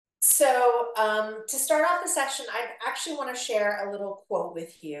To start off the session, I actually want to share a little quote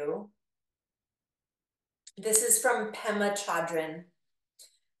with you. This is from Pema Chodron.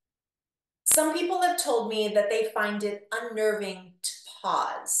 Some people have told me that they find it unnerving to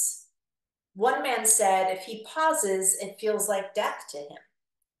pause. One man said if he pauses, it feels like death to him.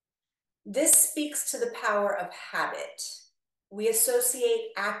 This speaks to the power of habit. We associate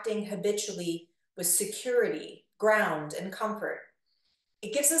acting habitually with security, ground, and comfort.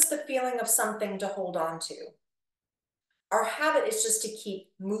 It gives us the feeling of something to hold on to. Our habit is just to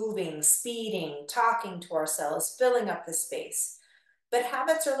keep moving, speeding, talking to ourselves, filling up the space. But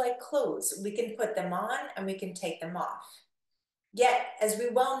habits are like clothes. We can put them on and we can take them off. Yet, as we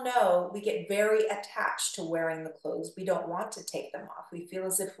well know, we get very attached to wearing the clothes. We don't want to take them off. We feel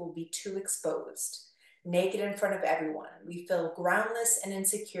as if we'll be too exposed, naked in front of everyone. We feel groundless and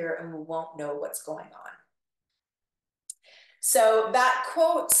insecure and we won't know what's going on. So that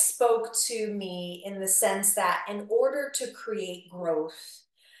quote spoke to me in the sense that in order to create growth,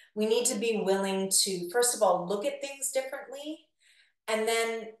 we need to be willing to, first of all, look at things differently and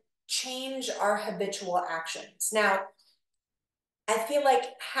then change our habitual actions. Now, I feel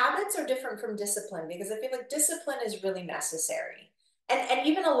like habits are different from discipline because I feel like discipline is really necessary. And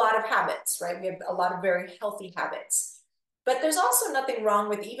even a lot of habits, right? We have a lot of very healthy habits. But there's also nothing wrong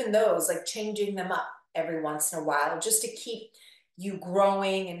with even those, like changing them up every once in a while, just to keep you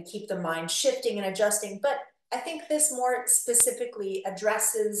growing and keep the mind shifting and adjusting. But I think this more specifically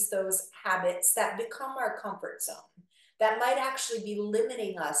addresses those habits that become our comfort zone, that might actually be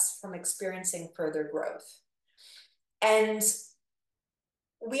limiting us from experiencing further growth. And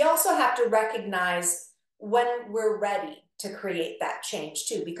we also have to recognize when we're ready to create that change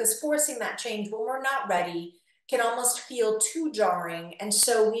too, because forcing that change when we're not ready can almost feel too jarring, and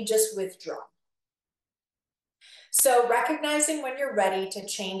so we just withdraw. So recognizing when you're ready to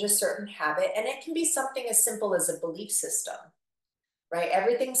change a certain habit, and it can be something as simple as a belief system, right?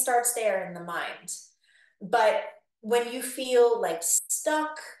 Everything starts there in the mind. But when you feel like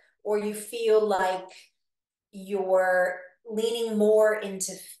stuck or you feel like you're leaning more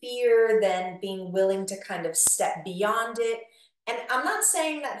into fear than being willing to kind of step beyond it. And I'm not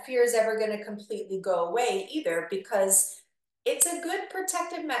saying that fear is ever going to completely go away either, because it's a good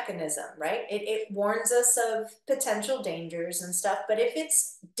protective mechanism, right? It warns us of potential dangers and stuff. But if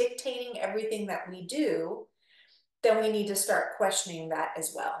it's dictating everything that we do, then we need to start questioning that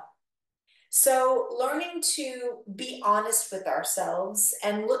as well. So, learning to be honest with ourselves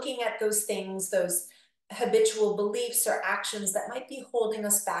and looking at those things, those habitual beliefs or actions that might be holding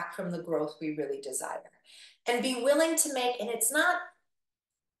us back from the growth we really desire. And be willing to make, and it's not,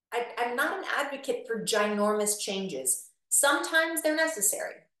 I'm not an advocate for ginormous changes. Sometimes they're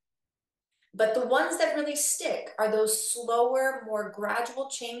necessary. But the ones that really stick are those slower, more gradual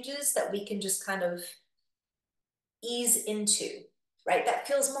changes that we can just kind of ease into, right? That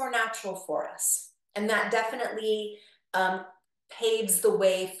feels more natural for us. And that definitely paves the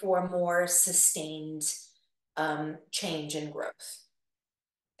way for more sustained change and growth.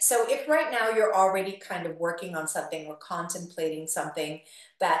 So if right now you're already kind of working on something or contemplating something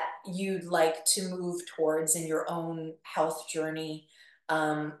that you'd like to move towards in your own health journey,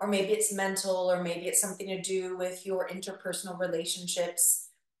 or maybe it's mental, or maybe it's something to do with your interpersonal relationships.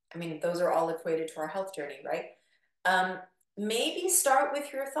 I mean, those are all equated to our health journey, right? Um, Maybe start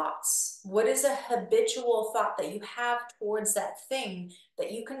with your thoughts. What is a habitual thought that you have towards that thing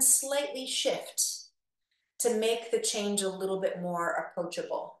that you can slightly shift to make the change a little bit more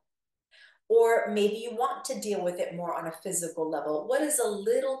approachable? Or maybe you want to deal with it more on a physical level. What is a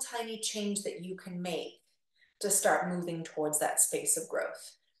little tiny change that you can make to start moving towards that space of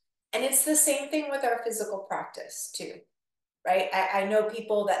growth? And it's the same thing with our physical practice too, right? I know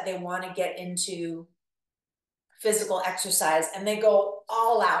people that they want to get into physical exercise and they go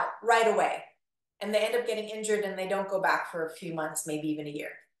all out right away and they end up getting injured and they don't go back for a few months, maybe even a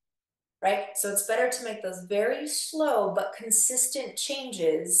year, right? So it's better to make those very slow but consistent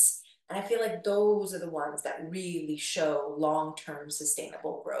changes. And I feel like those are the ones that really show long-term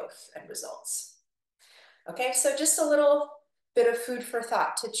sustainable growth and results. Okay, so just a little bit of food for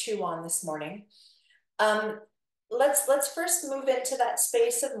thought to chew on this morning. Um, let's first move into that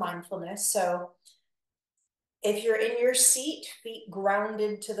space of mindfulness. So if you're in your seat, feet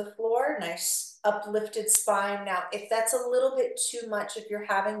grounded to the floor, nice uplifted spine. Now, if that's a little bit too much, if you're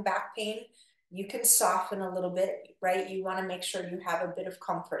having back pain, you can soften a little bit, right? You want to make sure you have a bit of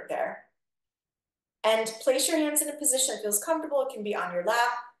comfort there. And place your hands in a position that feels comfortable. It can be on your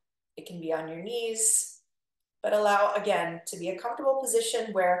lap, it can be on your knees, but allow, again, to be a comfortable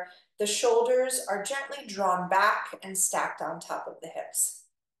position where the shoulders are gently drawn back and stacked on top of the hips.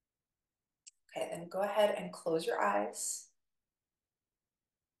 go ahead and close your eyes.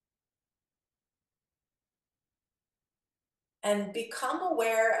 And become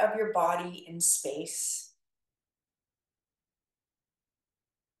aware of your body in space.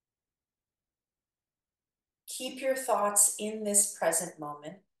 Keep your thoughts in this present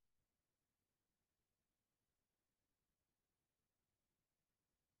moment.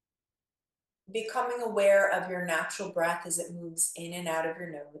 Becoming aware of your natural breath as it moves in and out of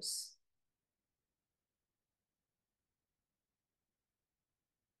your nose.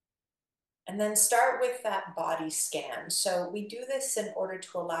 And then start with that body scan. So we do this in order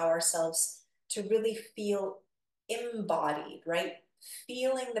to allow ourselves to really feel embodied, right?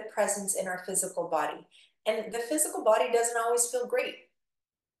 Feeling the presence in our physical body. And the physical body doesn't always feel great.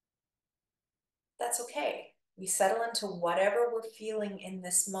 That's okay. We settle into whatever we're feeling in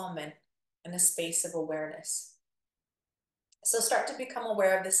this moment in a space of awareness. So start to become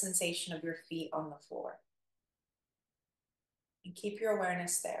aware of the sensation of your feet on the floor. And keep your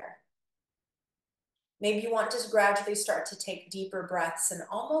awareness there. Maybe you want to gradually start to take deeper breaths and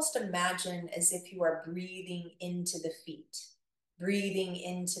almost imagine as if you are breathing into the feet, breathing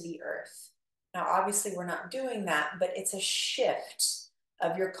into the earth. Now, obviously, we're not doing that, but it's a shift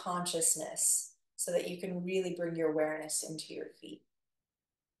of your consciousness so that you can really bring your awareness into your feet.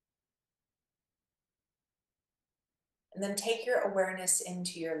 And then take your awareness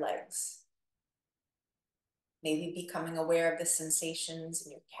into your legs. Maybe becoming aware of the sensations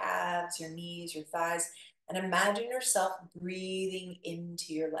in your calves, your knees, your thighs, and imagine yourself breathing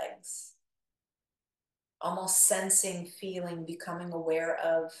into your legs. Almost sensing, feeling, becoming aware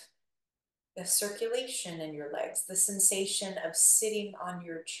of the circulation in your legs, the sensation of sitting on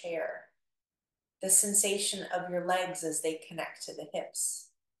your chair, the sensation of your legs as they connect to the hips.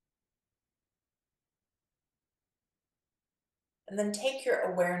 And then take your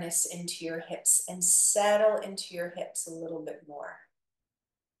awareness into your hips and settle into your hips a little bit more.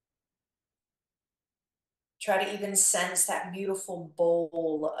 Try to even sense that beautiful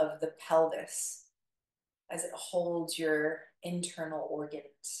bowl of the pelvis as it holds your internal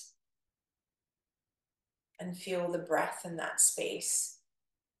organs. And feel the breath in that space.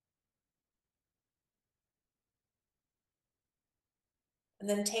 And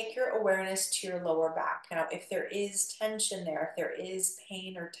then take your awareness to your lower back. Now, if there is tension there, if there is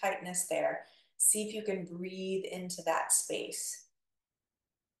pain or tightness there, see if you can breathe into that space.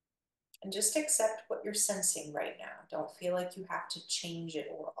 And just accept what you're sensing right now. Don't feel like you have to change it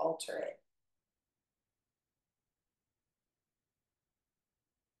or alter it.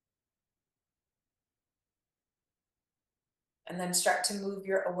 And then start to move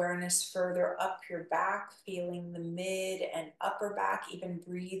your awareness further up your back, feeling the mid and upper back, even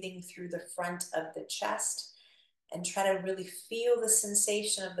breathing through the front of the chest. And try to really feel the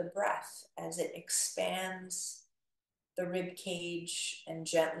sensation of the breath as it expands the rib cage and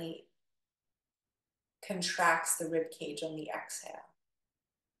gently contracts the rib cage on the exhale.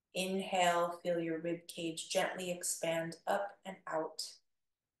 Inhale, feel your rib cage gently expand up and out.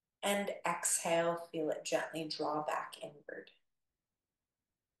 And exhale, feel it gently draw back inward.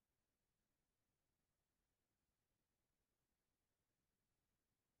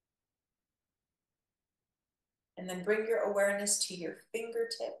 And then bring your awareness to your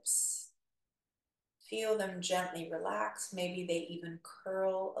fingertips. Feel them gently relax. Maybe they even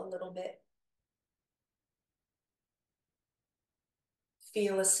curl a little bit.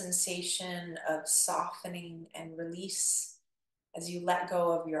 Feel a sensation of softening and release as you let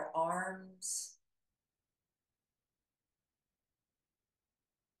go of your arms.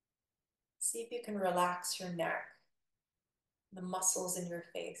 See if you can relax your neck, the muscles in your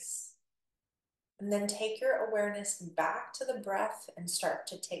face. And then take your awareness back to the breath and start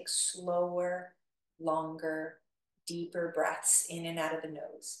to take slower, longer, deeper breaths in and out of the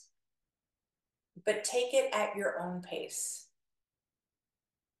nose. But take it at your own pace.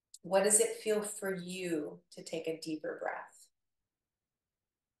 What does it feel for you to take a deeper breath?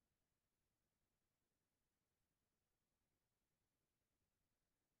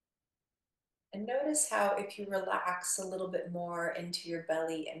 And notice how if you relax a little bit more into your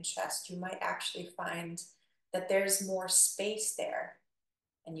belly and chest, you might actually find that there's more space there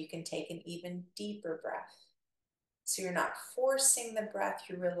and you can take an even deeper breath. So you're not forcing the breath,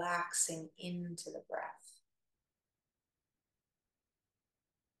 you're relaxing into the breath.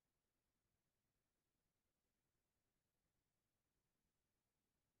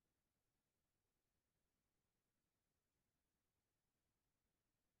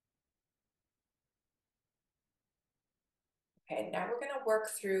 Okay, now we're going to work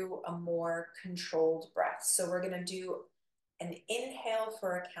through a more controlled breath. So we're going to do an inhale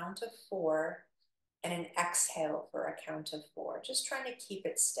for a count of 4, and an exhale for a count of 4, just trying to keep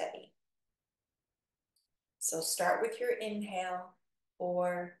it steady. So start with your inhale,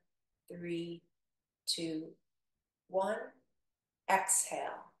 4, 3, 2, 1.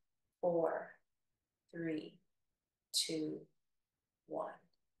 Exhale, 4, 3, 2, 1.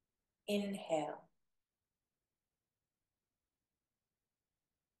 Inhale.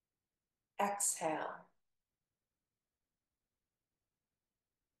 Exhale.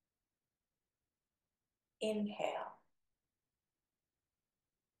 Inhale.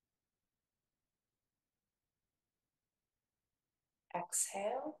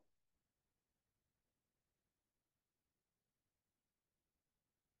 Exhale.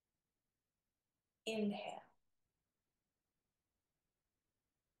 Inhale.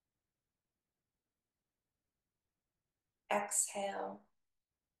 Exhale.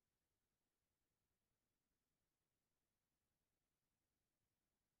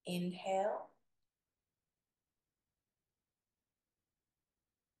 Inhale.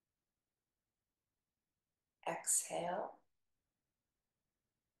 Exhale.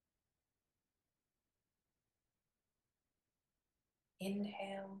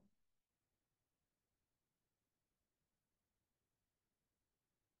 Inhale.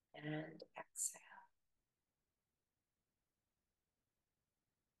 And exhale.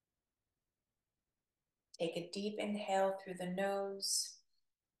 Take a deep inhale through the nose.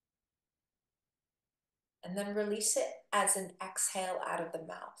 And then release it as an exhale out of the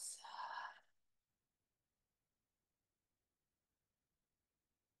mouth.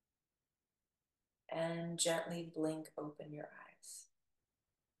 And gently blink open your eyes.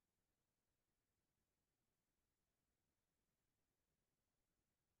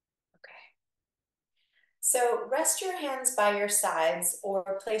 Okay. So rest your hands by your sides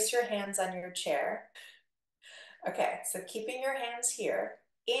or place your hands on your chair. Okay, so keeping your hands here.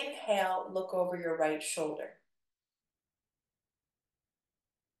 Inhale, look over your right shoulder.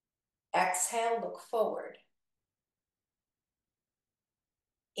 Exhale, look forward.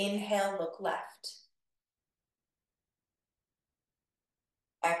 Inhale, look left.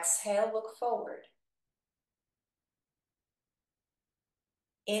 Exhale, look forward.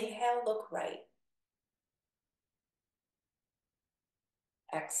 Inhale, look right.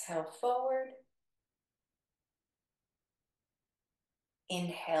 Exhale, forward.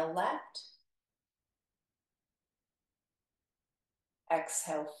 Inhale, left.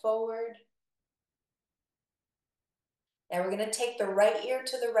 Exhale, forward. Now we're going to take the right ear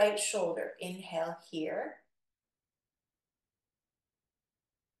to the right shoulder. Inhale here.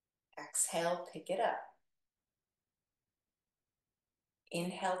 Exhale, pick it up.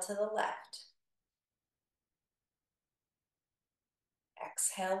 Inhale to the left.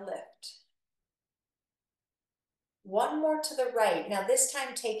 Exhale, lift. One more to the right. Now this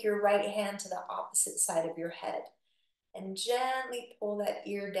time take your right hand to the opposite side of your head and gently pull that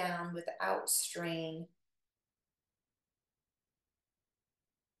ear down without strain.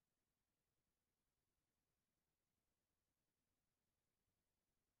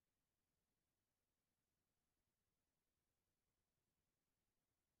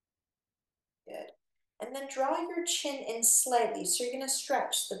 Good. And then draw your chin in slightly. So you're going to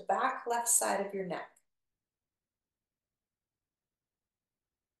stretch the back left side of your neck.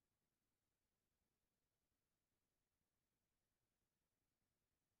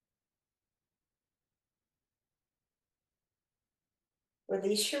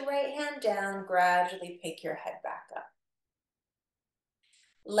 Release your right hand down, gradually pick your head back up.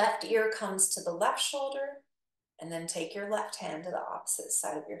 Left ear comes to the left shoulder, and then take your left hand to the opposite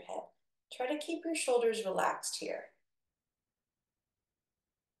side of your head. Try to keep your shoulders relaxed here.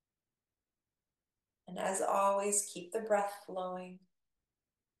 And as always, keep the breath flowing.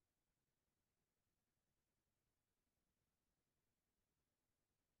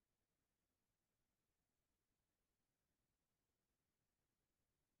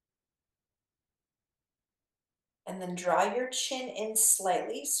 And then draw your chin in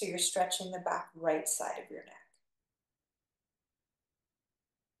slightly so you're stretching the back right side of your neck.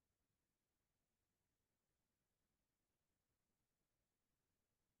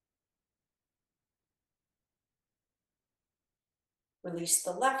 Release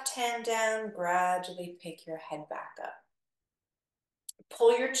the left hand down, gradually pick your head back up.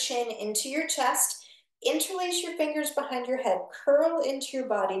 Pull your chin into your chest, interlace your fingers behind your head, curl into your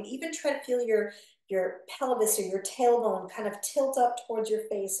body, and even try to feel your pelvis or your tailbone kind of tilt up towards your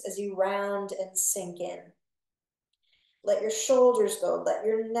face as you round and sink in. Let your shoulders go, let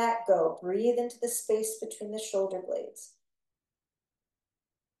your neck go. Breathe into the space between the shoulder blades.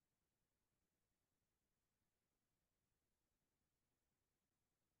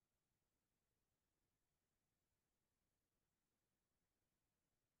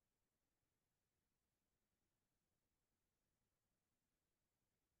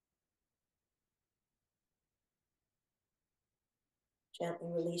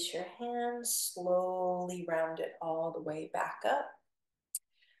 Gently release your hands, slowly round it all the way back up.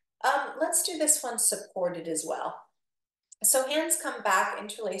 Let's do this one supported as well. So hands come back,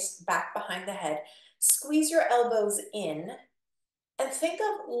 interlaced back behind the head. Squeeze your elbows in and think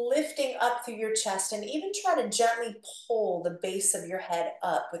of lifting up through your chest and even try to gently pull the base of your head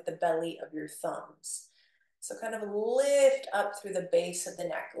up with the belly of your thumbs. So kind of lift up through the base of the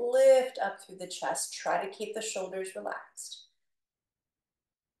neck, lift up through the chest. Try to keep the shoulders relaxed.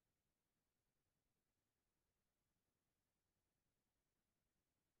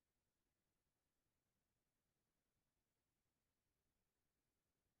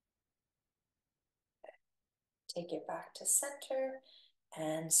 Take it back to center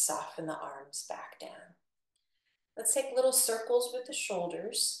and soften the arms back down. Let's take little circles with the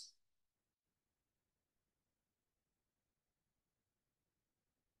shoulders.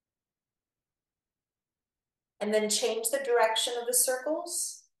 And then change the direction of the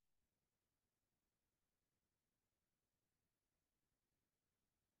circles.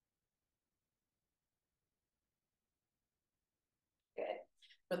 Good.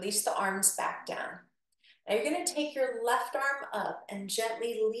 Release the arms back down. Now you're going to take your left arm up and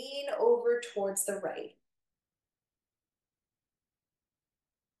gently lean over towards the right.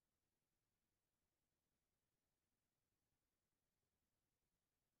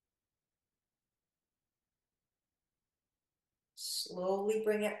 Slowly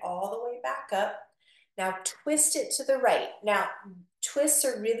bring it all the way back up. Now twist it to the right. Now, twists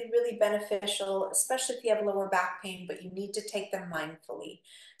are really, really beneficial, especially if you have lower back pain, but you need to take them mindfully.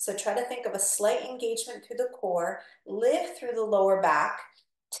 So try to think of a slight engagement through the core, lift through the lower back,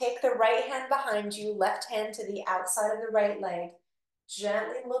 take the right hand behind you, left hand to the outside of the right leg,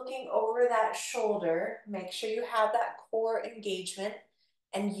 gently looking over that shoulder. Make sure you have that core engagement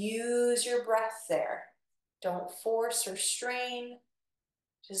and use your breath there. Don't force or strain.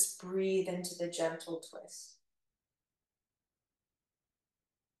 Just breathe into the gentle twist.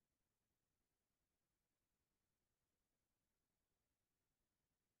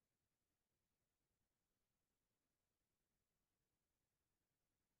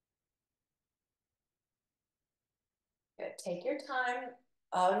 Good. Take your time,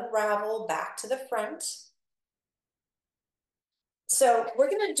 unravel back to the front. So we're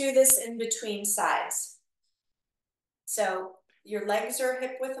gonna do this in between sides. So your legs are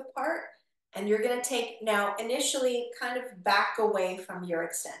hip width apart, and you're gonna take now initially kind of back away from your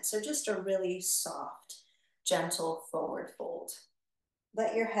extend. So just a really soft, gentle forward fold.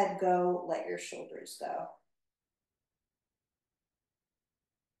 Let your head go, let your shoulders go.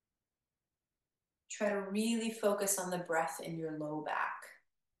 Try to really focus on the breath in your low back.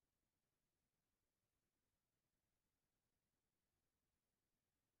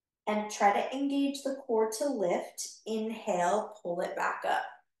 And try to engage the core to lift. Inhale, pull it back up.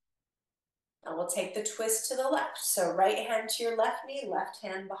 And we'll take the twist to the left. So right hand to your left knee, left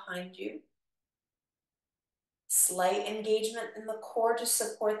hand behind you. Slight engagement in the core to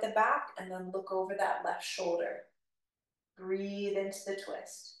support the back, and then look over that left shoulder. Breathe into the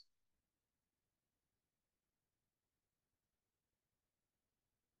twist.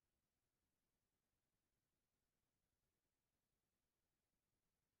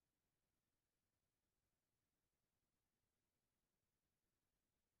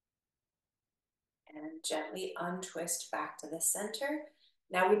 And gently untwist back to the center.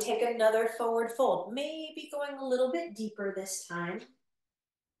 Now we take another forward fold, maybe going a little bit deeper this time.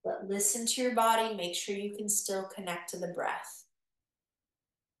 But listen to your body, make sure you can still connect to the breath.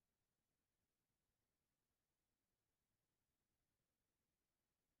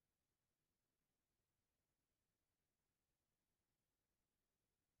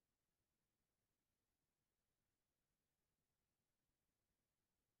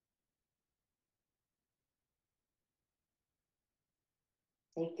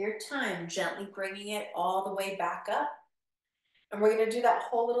 Take your time, gently bringing it all the way back up. And we're gonna do that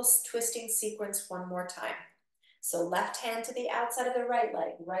whole little twisting sequence one more time. So left hand to the outside of the right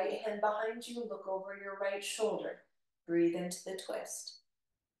leg, right hand behind you, look over your right shoulder. Breathe into the twist.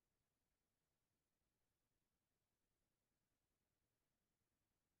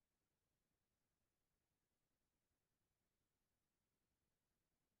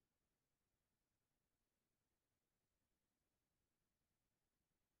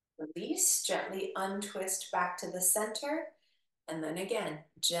 Release, gently untwist back to the center. And then again,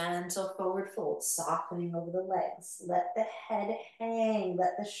 gentle forward fold, softening over the legs. Let the head hang,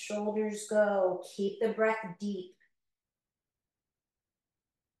 let the shoulders go. Keep the breath deep.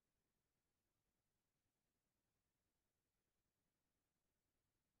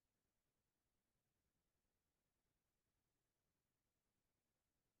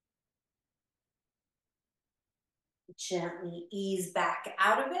 Gently ease back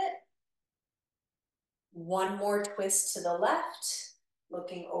out of it. One more twist to the left,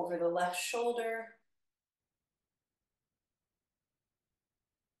 looking over the left shoulder.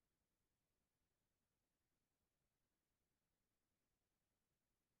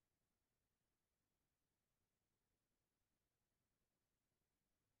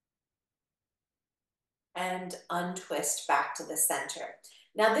 And untwist back to the center.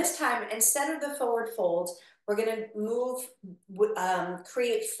 Now this time, instead of the forward fold, we're gonna move,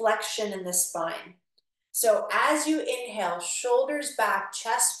 create flexion in the spine. So as you inhale, shoulders back,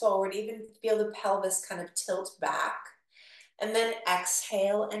 chest forward, even feel the pelvis kind of tilt back. And then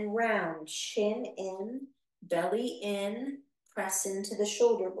exhale and round, chin in, belly in, press into the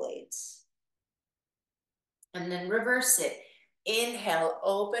shoulder blades. And then reverse it. Inhale,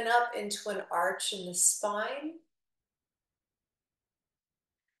 open up into an arch in the spine.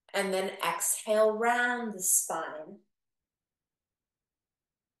 And then exhale, round the spine.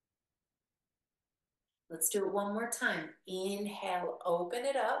 Let's do it one more time. Inhale, open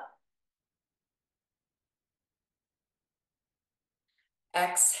it up.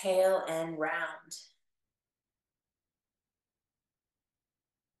 Exhale and round.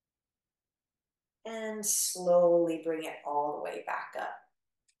 And slowly bring it all the way back up.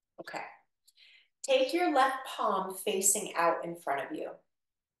 Okay. Take your left palm facing out in front of you.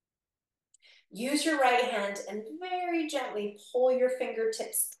 Use your right hand and very gently pull your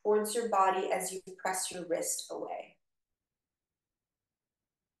fingertips towards your body as you press your wrist away.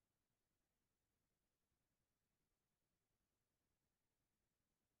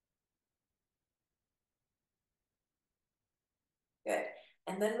 Good.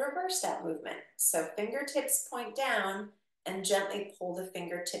 And then reverse that movement. So fingertips point down and gently pull the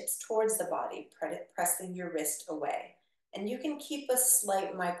fingertips towards the body, pressing your wrist away. And you can keep a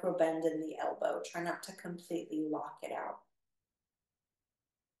slight micro bend in the elbow. Try not to completely lock it out.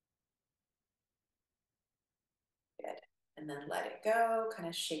 Good. And then let it go, kind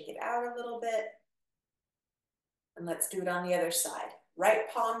of shake it out a little bit. And let's do it on the other side.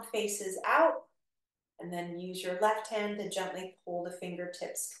 Right palm faces out, and then use your left hand to gently pull the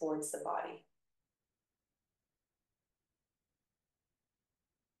fingertips towards the body.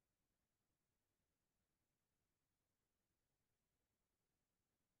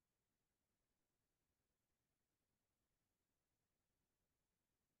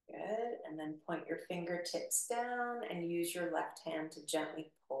 Good, and then point your fingertips down and use your left hand to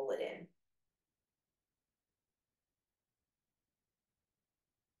gently pull it in.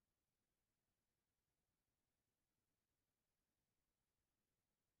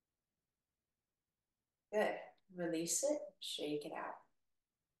 Good, release it, shake it out.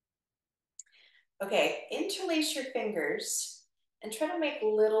 Okay, interlace your fingers and try to make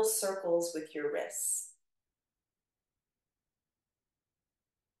little circles with your wrists.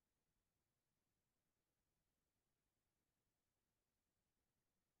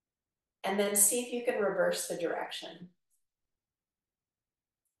 And then see if you can reverse the direction.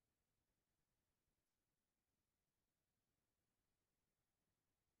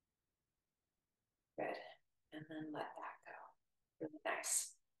 Good, and then let that go. Really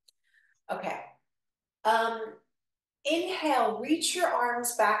nice. Okay. Inhale, reach your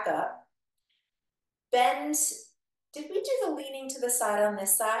arms back up. Bend. Did we do the leaning to the side on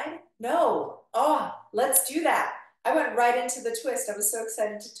this side? No. Oh, let's do that. I went right into the twist. I was so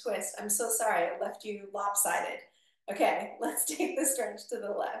excited to twist. I'm so sorry. I left you lopsided. Okay, let's take the stretch to the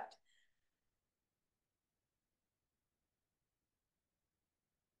left.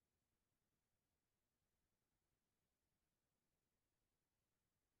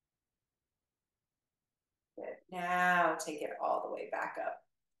 Good. Now take it all the way back up.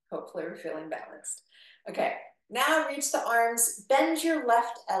 Hopefully we're feeling balanced. Okay, now reach the arms, bend your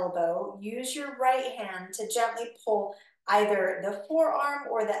left elbow, use your right hand to gently pull either the forearm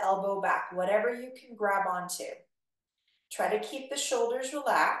or the elbow back, whatever you can grab onto. Try to keep the shoulders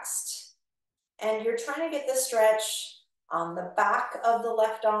relaxed, and you're trying to get the stretch on the back of the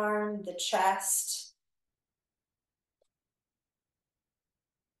left arm, the chest.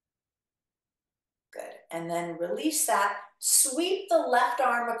 Good, and then release that. Sweep the left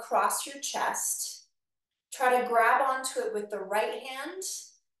arm across your chest. Try to grab onto it with the right hand,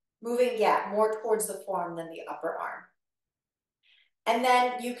 moving, more towards the forearm than the upper arm. And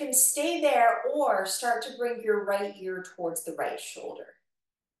then you can stay there or start to bring your right ear towards the right shoulder.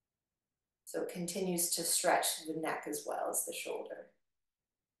 So it continues to stretch the neck as well as the shoulder.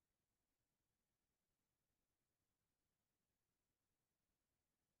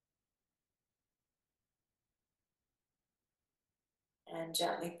 And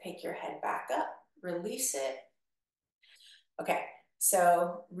gently pick your head back up, release it, Okay,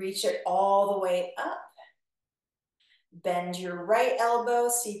 so reach it all the way up. Bend your right elbow,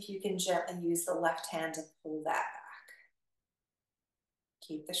 see if you can gently use the left hand to pull that back.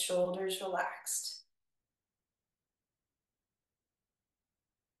 Keep the shoulders relaxed.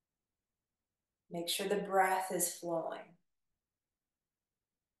 Make sure the breath is flowing.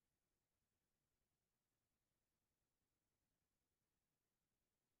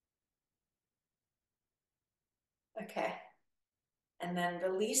 Okay, and then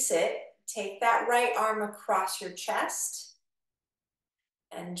release it. Take that right arm across your chest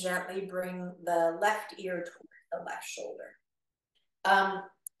and gently bring the left ear toward the left shoulder.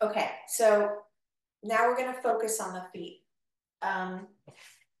 Okay, so now we're gonna focus on the feet.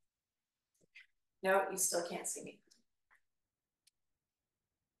 No, you still can't see me.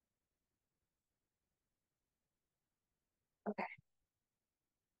 Okay.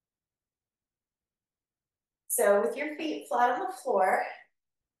 So with your feet flat on the floor,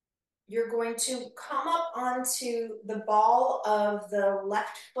 you're going to come up onto the ball of the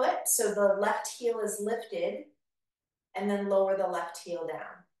left foot. So the left heel is lifted, and then lower the left heel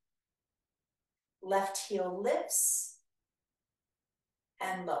down. Left heel lifts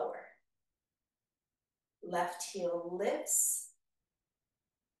and lower. Left heel lifts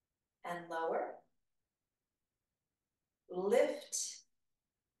and lower. Lift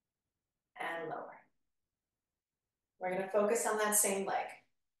and lower. We're going to focus on that same leg.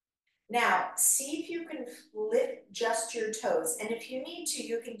 Now, see if you can lift just your toes. And if you need to,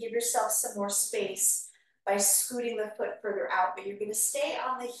 you can give yourself some more space by scooting the foot further out, but you're going to stay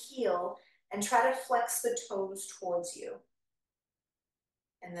on the heel and try to flex the toes towards you.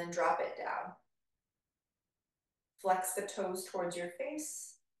 And then drop it down. Flex the toes towards your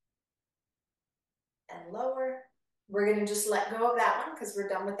face. And lower. We're going to just let go of that one because we're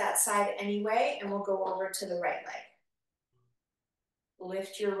done with that side anyway, and we'll go over to the right leg.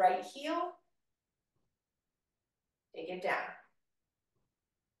 Lift your right heel. Take it down.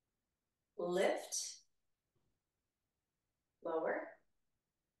 Lift. Lower.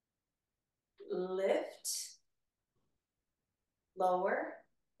 Lift. Lower.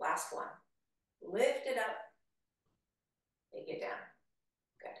 Last one. Lift it up. Take it down.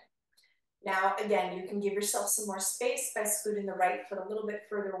 Good. Now, again, you can give yourself some more space by scooting the right foot a little bit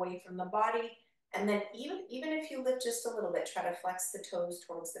further away from the body. And then even if you lift just a little bit, try to flex the toes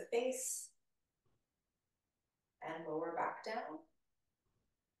towards the face. And lower back down.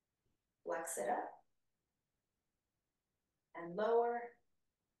 Flex it up. And lower.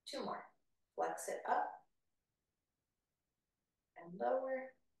 Two more. Flex it up. And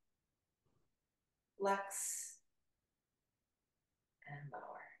lower. Flex. And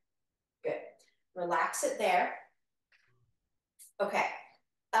lower. Good. Relax it there. Okay.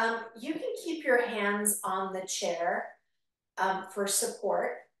 You can keep your hands on the chair for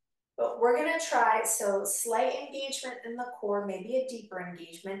support, but we're gonna try, so slight engagement in the core, maybe a deeper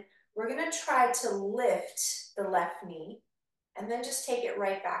engagement. We're gonna try to lift the left knee and then just take it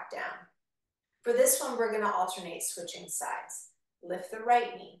right back down. For this one, we're gonna alternate switching sides. Lift the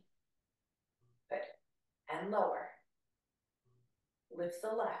right knee, good, and lower. Lift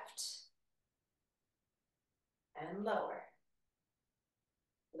the left, and lower.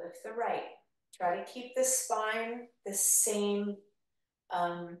 Lift the right. Try to keep the spine the same,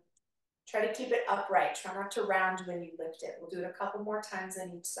 try to keep it upright. Try not to round when you lift it. We'll do it a couple more times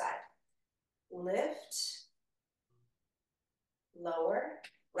on each side. Lift, lower,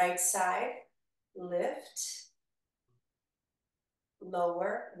 right side, lift,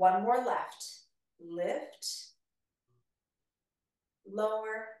 lower, one more left, lift,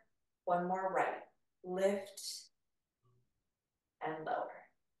 lower, one more right, lift, and lower.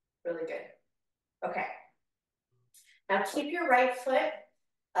 Really good. Okay. Now keep your right foot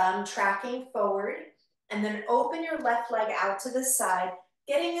tracking forward, and then open your left leg out to the side,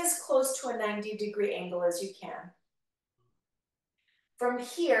 getting as close to a 90-degree angle as you can. From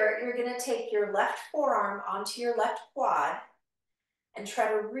here, you're gonna take your left forearm onto your left quad and try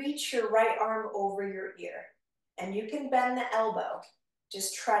to reach your right arm over your ear. And you can bend the elbow.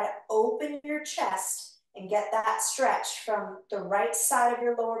 Just try to open your chest and get that stretch from the right side of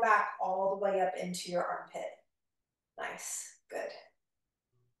your lower back all the way up into your armpit. Nice, good.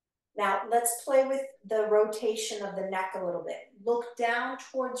 Now let's play with the rotation of the neck a little bit. Look down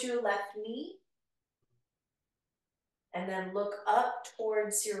towards your left knee and then look up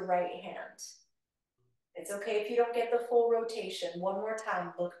towards your right hand. It's okay if you don't get the full rotation. One more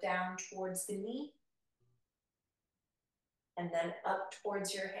time, look down towards the knee and then up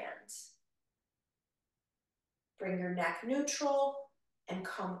towards your hands. Bring your neck neutral and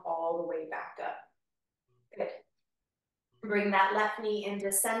come all the way back up. Good. Bring that left knee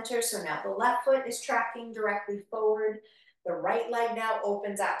into center. So now the left foot is tracking directly forward. The right leg now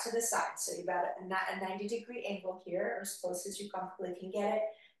opens out to the side. So you've got a 90-degree angle here, or as close as you comfortably can get it.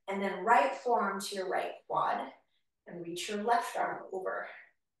 And then right forearm to your right quad and reach your left arm over.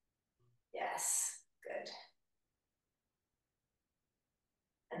 Yes, good.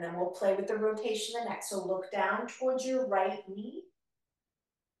 And then we'll play with the rotation of the neck. So look down towards your right knee.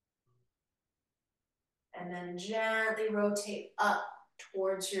 And then gently rotate up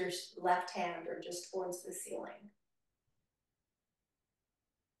towards your left hand or just towards the ceiling.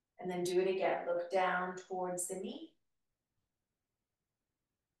 And then do it again. Look down towards the knee.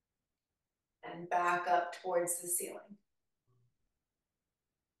 And back up towards the ceiling.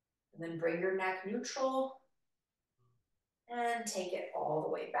 And then bring your neck neutral. And take it all the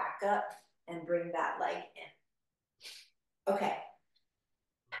way back up and bring that leg in. Okay.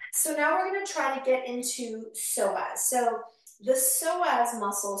 So now we're going to try to get into psoas. So the psoas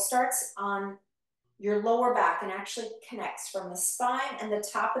muscle starts on your lower back and actually connects from the spine and the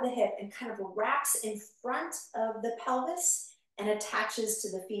top of the hip and kind of wraps in front of the pelvis and attaches to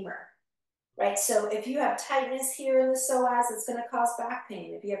the femur, right? So if you have tightness here in the psoas, it's going to cause back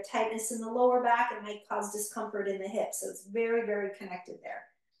pain. If you have tightness in the lower back, it might cause discomfort in the hip. So it's very, very connected there.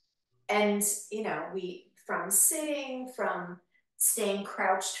 And, you know, from sitting, from staying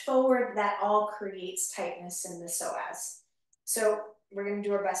crouched forward, that all creates tightness in the psoas. So we're going to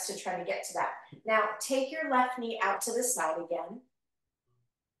do our best to try to get to that. Now, take your left knee out to the side again.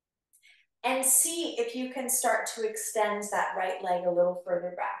 And see if you can start to extend that right leg a little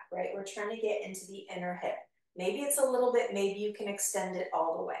further back, right? We're trying to get into the inner hip. Maybe it's a little bit, maybe you can extend it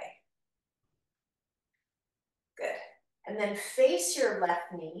all the way. Good. And then face your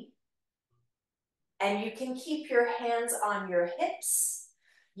left knee. And you can keep your hands on your hips.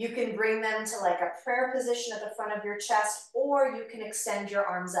 You can bring them to like a prayer position at the front of your chest, or you can extend your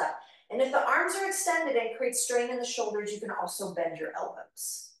arms up. And if the arms are extended and create strain in the shoulders, you can also bend your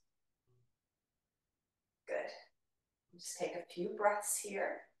elbows. Good. Just take a few breaths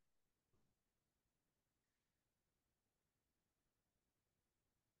here.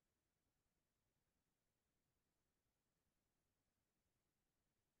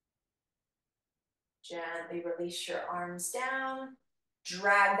 Gently release your arms down.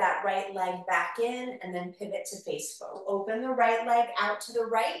 Drag that right leg back in and then pivot to face forward. Open the right leg out to the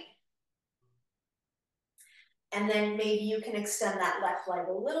right. And then maybe you can extend that left leg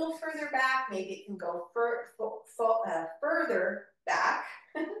a little further back. Maybe it can go further back.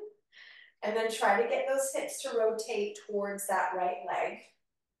 And then try to get those hips to rotate towards that right leg.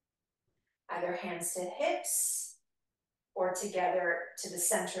 Either hands to hips or together to the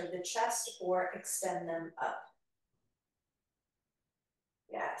center of the chest or extend them up.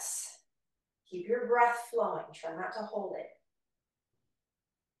 Yes. Keep your breath flowing. Try not to hold it.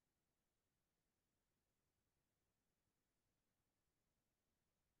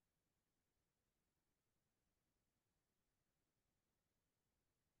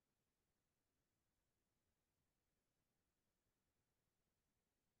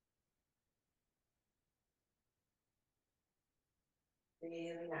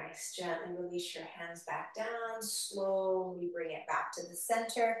 Really nice. Gently release your hands back down. Slowly bring it back to the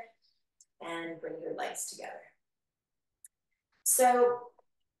center and bring your legs together. So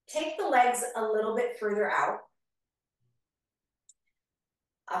take the legs a little bit further out.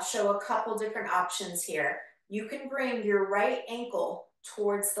 I'll show a couple different options here. You can bring your right ankle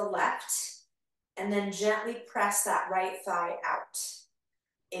towards the left and then gently press that right thigh out.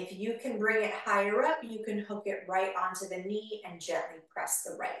 If you can bring it higher up, you can hook it right onto the knee and gently press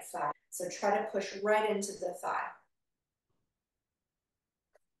the right thigh. So try to push right into the thigh.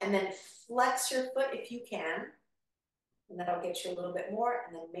 And then flex your foot if you can. And that'll get you a little bit more.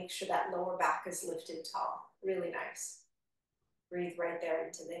 And then make sure that lower back is lifted tall. Really nice. Breathe right there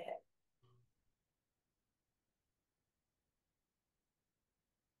into the hip.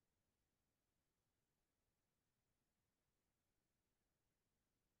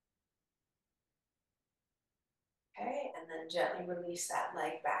 Okay, and then gently release that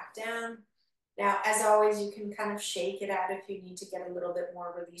leg back down. Now, as always, you can kind of shake it out if you need to get a little bit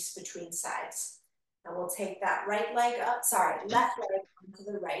more release between sides. Now we'll take that left leg onto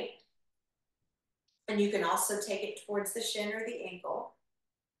the right. And you can also take it towards the shin or the ankle,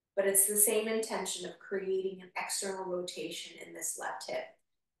 but it's the same intention of creating an external rotation in this left hip.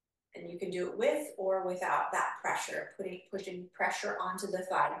 And you can do it with or without that pressure, pushing pressure onto the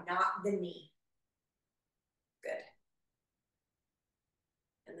thigh, not the knee. Good.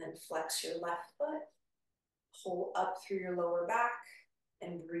 And then flex your left foot, pull up through your lower back,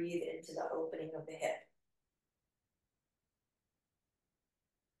 and breathe into the opening of the hip.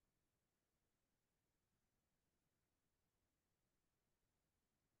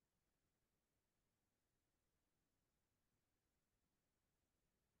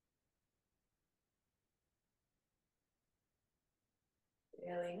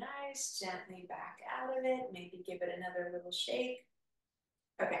 Really nice. Gently back out of it. Maybe give it another little shake.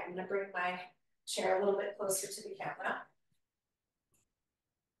 Okay, I'm gonna bring my chair a little bit closer to the camera.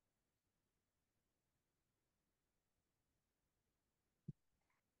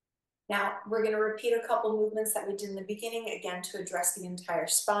 Now, we're gonna repeat a couple movements that we did in the beginning, again, to address the entire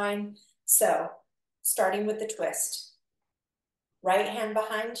spine. So, starting with the twist. Right hand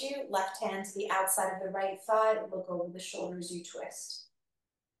behind you, left hand to the outside of the right thigh, look over the shoulders, you twist.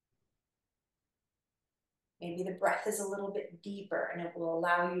 Maybe the breath is a little bit deeper and it will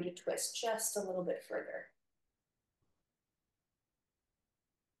allow you to twist just a little bit further.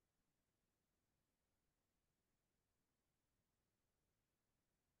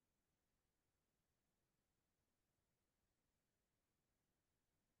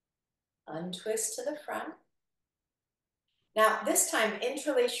 Untwist to the front. Now, this time,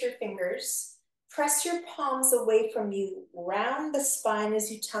 interlace your fingers. Press your palms away from you, round the spine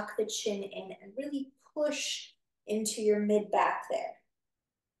as you tuck the chin in, and really push into your mid back there.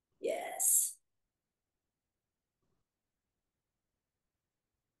 Yes.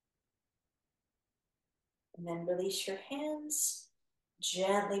 And then release your hands.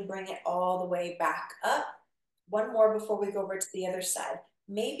 Gently bring it all the way back up. One more before we go over to the other side.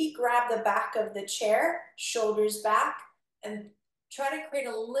 Maybe grab the back of the chair, shoulders back, and try to create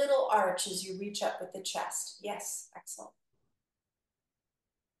a little arch as you reach up with the chest. Yes, excellent.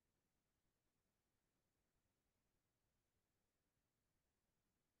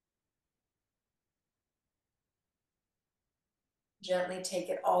 Gently take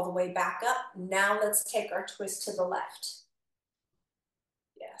it all the way back up. Now let's take our twist to the left.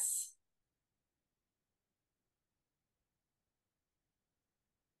 Yes.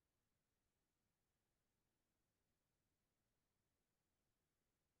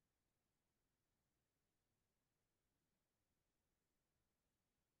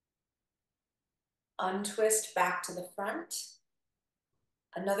 Untwist back to the front.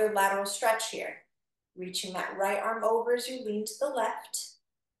 Another lateral stretch here. Reaching that right arm over as you lean to the left.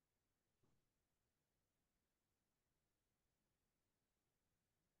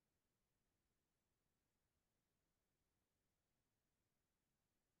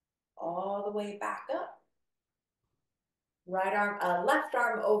 All the way back up. Right arm, left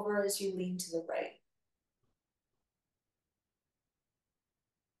arm over as you lean to the right.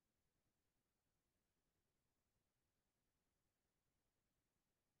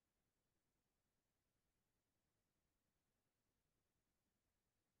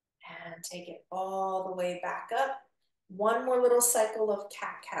 And take it all the way back up. One more little cycle of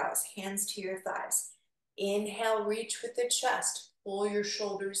cat-cows, hands to your thighs. Inhale, reach with the chest. Pull your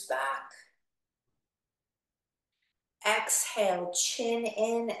shoulders back. Exhale, chin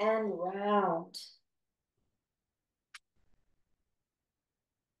in and round.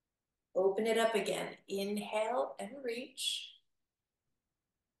 Open it up again. Inhale and reach.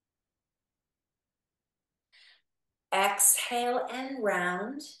 Exhale and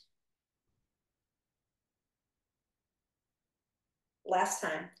round. Last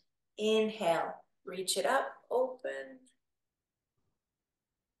time. Inhale, reach it up, open.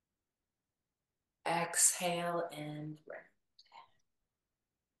 Exhale and round.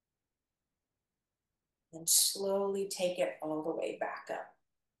 And slowly take it all the way back up.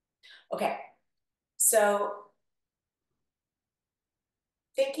 Okay, so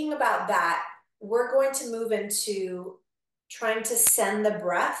thinking about that, we're going to move into trying to send the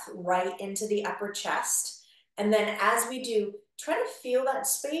breath right into the upper chest. And then as we do, try to feel that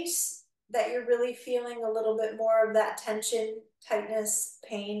space that you're really feeling a little bit more of that tension, tightness,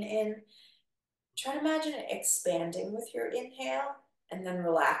 pain in. Try to imagine it expanding with your inhale and then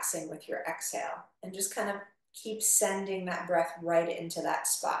relaxing with your exhale. And just kind of keep sending that breath right into that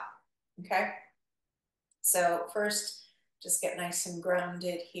spot, okay? So first, just get nice and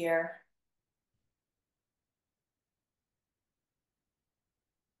grounded here.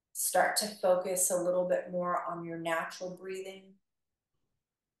 Start to focus a little bit more on your natural breathing.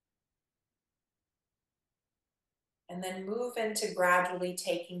 And then move into gradually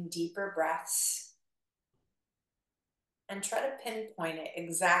taking deeper breaths. And try to pinpoint it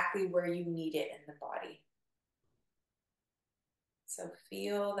exactly where you need it in the body. So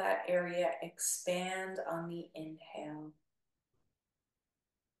feel that area expand on the inhale.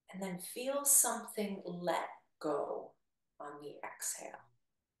 And then feel something let go on the exhale.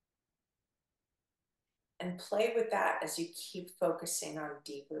 And play with that as you keep focusing on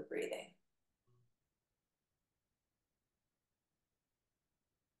deeper breathing.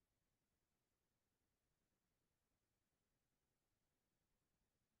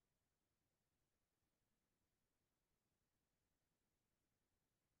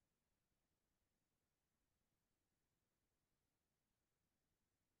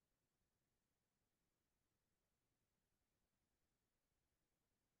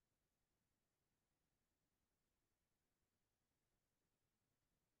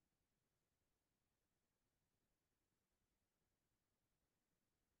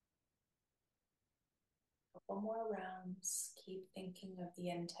 Couple more rounds. Keep thinking of the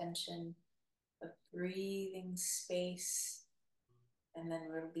intention of breathing space and then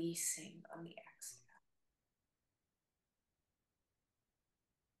releasing on the exhale.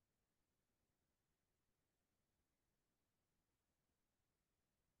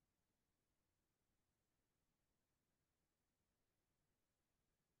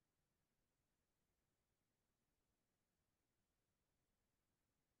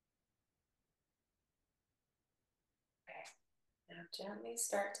 Okay. Now gently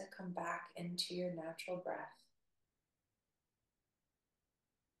start to come back into your natural breath.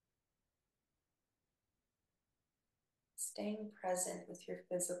 Staying present with your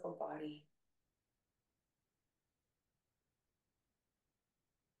physical body.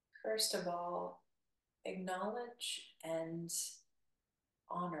 First of all, acknowledge and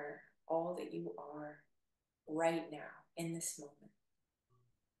honor all that you are right now in this moment.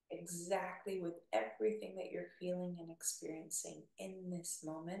 Exactly with everything that you're feeling and experiencing in this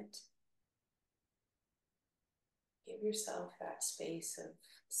moment. Give yourself that space of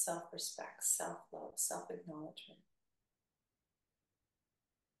self-respect, self-love, self-acknowledgement.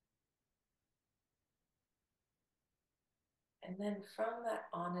 And then from that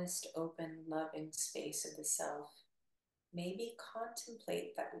honest, open, loving space of the self, maybe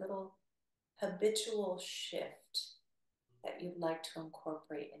contemplate that little habitual shift that you'd like to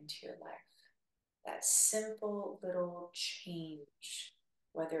incorporate into your life. That simple little change,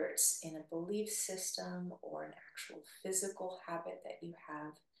 whether it's in a belief system or an actual physical habit that you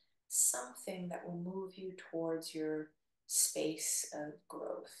have, something that will move you towards your space of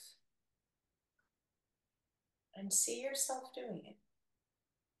growth. And see yourself doing it.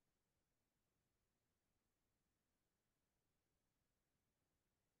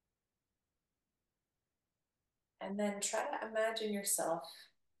 And then try to imagine yourself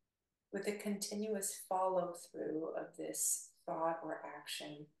with a continuous follow through of this thought or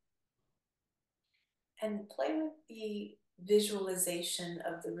action. And play with the visualization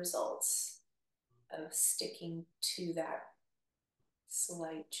of the results of sticking to that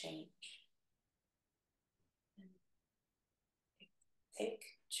slight change. And take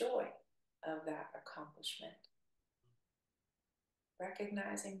joy of that accomplishment,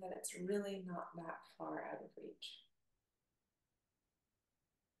 recognizing that it's really not that far out of reach.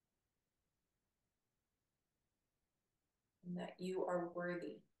 And that you are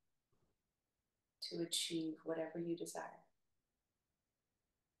worthy to achieve whatever you desire.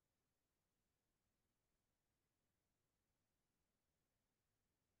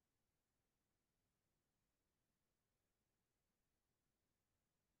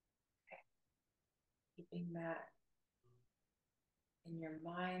 Okay. Keeping that in your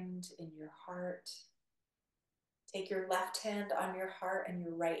mind, in your heart. Take your left hand on your heart and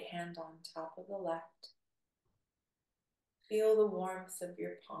your right hand on top of the left. Feel the warmth of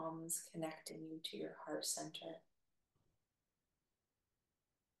your palms connecting you to your heart center.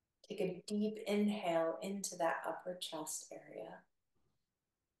 Take a deep inhale into that upper chest area.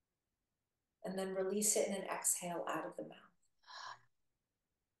 And then release it in an exhale out of the mouth.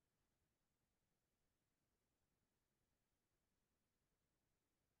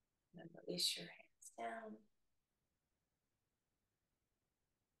 And then release your hands down.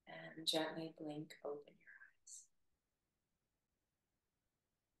 And gently blink open your eyes.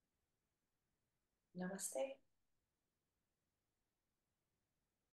 Namaste.